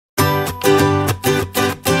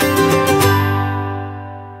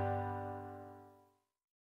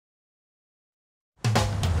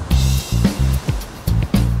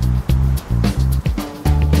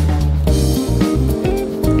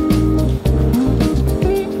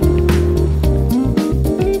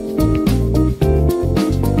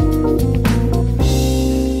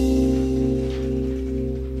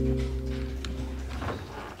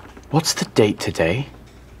What's the date today?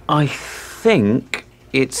 I think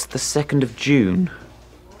it's the 2nd of June.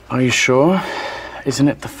 Are you sure? Isn't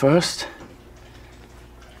it the 1st?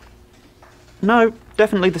 No,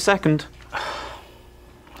 definitely the 2nd.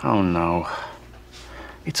 Oh no.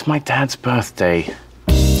 It's my dad's birthday.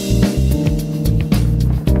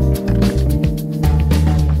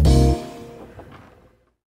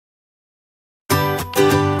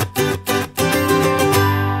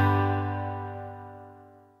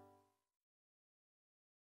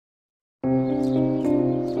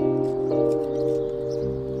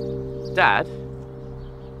 Dad?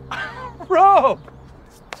 Rob!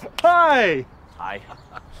 Hi! Hi.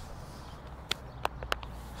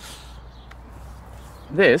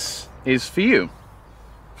 This is for you.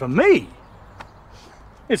 For me?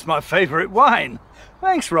 It's my favorite wine.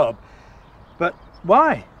 Thanks, Rob. But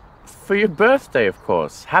why? For your birthday, of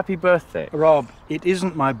course. Happy birthday. Rob, it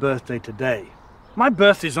isn't my birthday today. My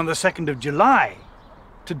birthday's on the 2nd of July.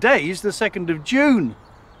 Today's the 2nd of June.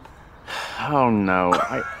 Oh no.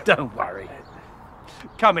 Don't worry.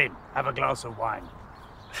 Come in, have a glass of wine.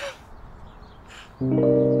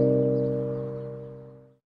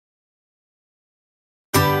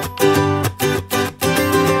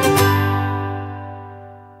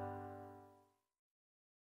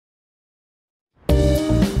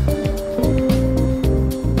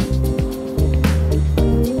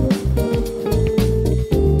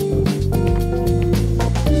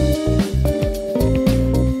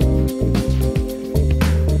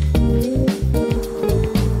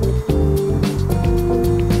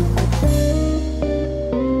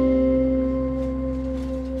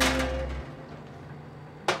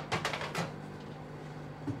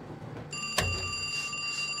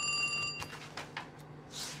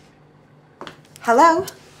 Hello?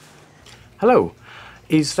 Hello.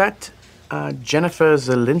 Is that Jennifer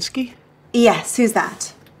Zelinsky? Yes, who's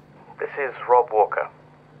that? This is Rob Walker.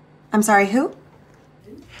 I'm sorry, who?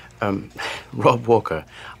 Rob Walker.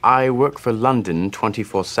 I work for London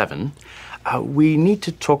 24/7. We need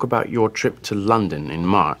to talk about your trip to London in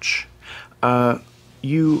March.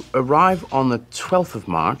 You arrive on the 12th of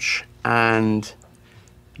March and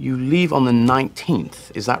you leave on the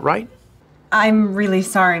 19th. Is that right? I'm really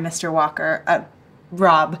sorry, Mr. Walker.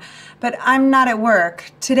 Rob, but I'm not at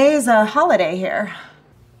work. Today is a holiday here.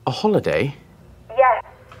 A holiday? Yes.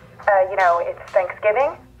 It's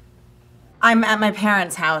Thanksgiving. I'm at my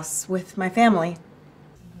parents' house with my family.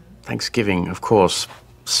 Thanksgiving, of course.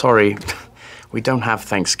 Sorry, we don't have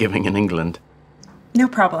Thanksgiving in England. No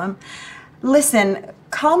problem. Listen,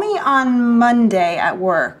 call me on Monday at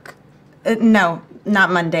work. No, not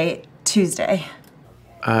Monday, Tuesday.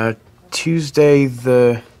 Tuesday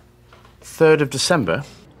the 3rd of December?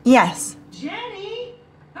 Yes. Jenny,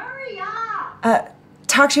 hurry up!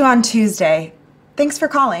 Talk to you on Tuesday. Thanks for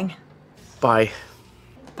calling. Bye.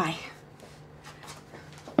 Bye.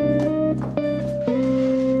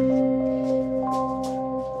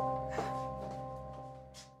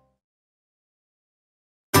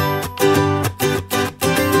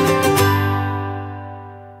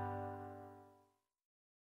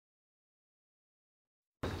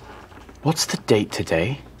 What's the date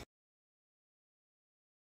today?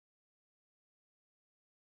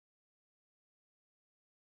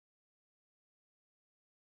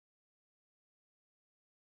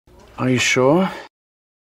 Are you sure?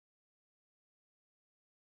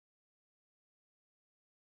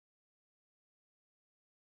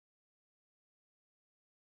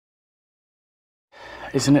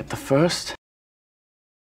 Isn't it the 1st?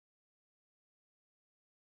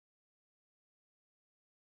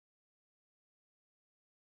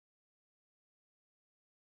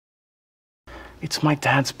 It's my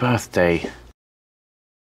dad's birthday.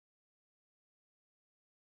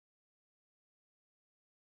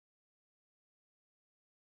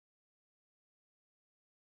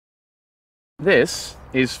 This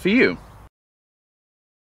is for you.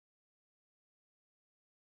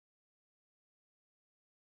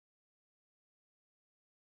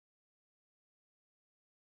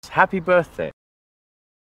 Happy birthday.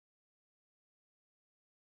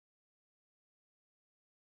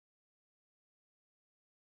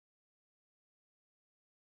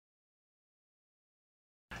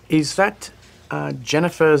 Is that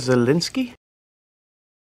Jennifer Zelinsky?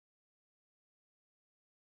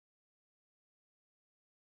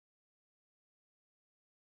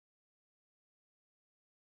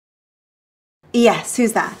 Yes,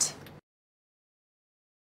 who's that?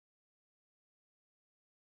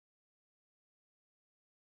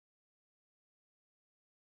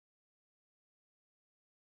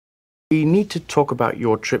 We need to talk about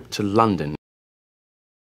your trip to London.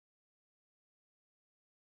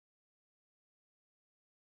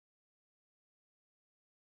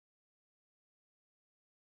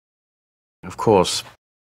 of course.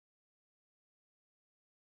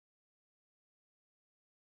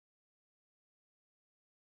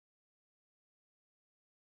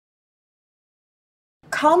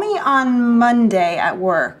 Call me on Monday at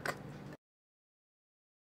work.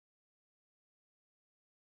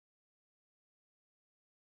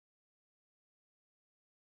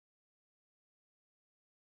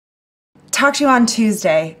 Talk to you on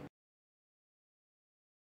Tuesday.